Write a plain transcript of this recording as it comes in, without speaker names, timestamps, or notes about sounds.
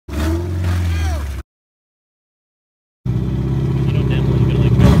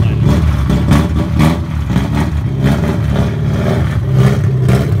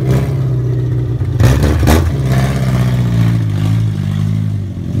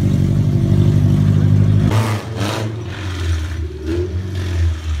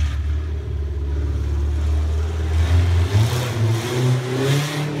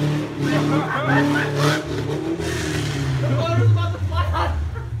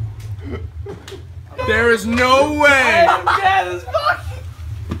There is no way. I am dead as fuck.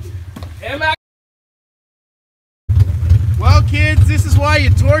 Well, kids, this is why you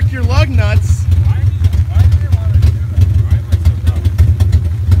torque your lug nuts.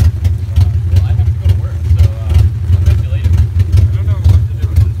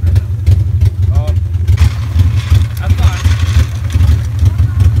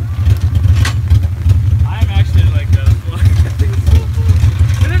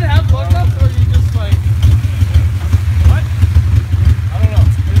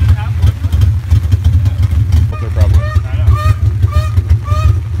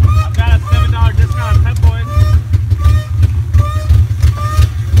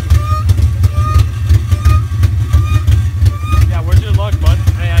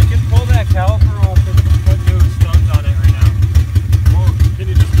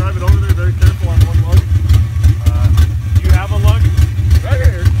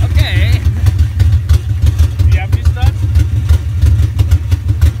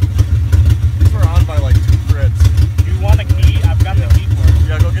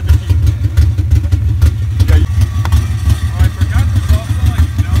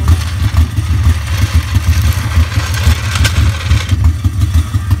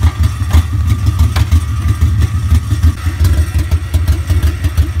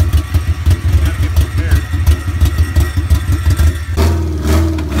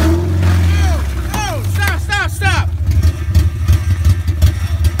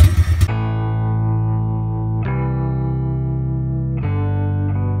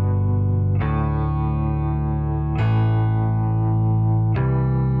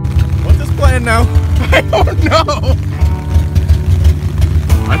 Now? I don't know.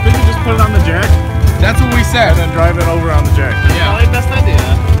 I think you just put it on the jack. That's what we said. And then drive it over on the jack. Yeah, probably the best idea.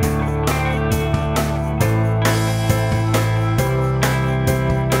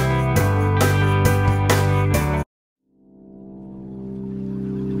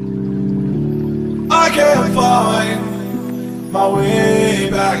 I can't find my way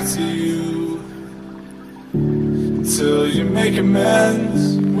back to you until you make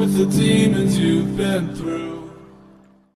amends with the demons you've been through.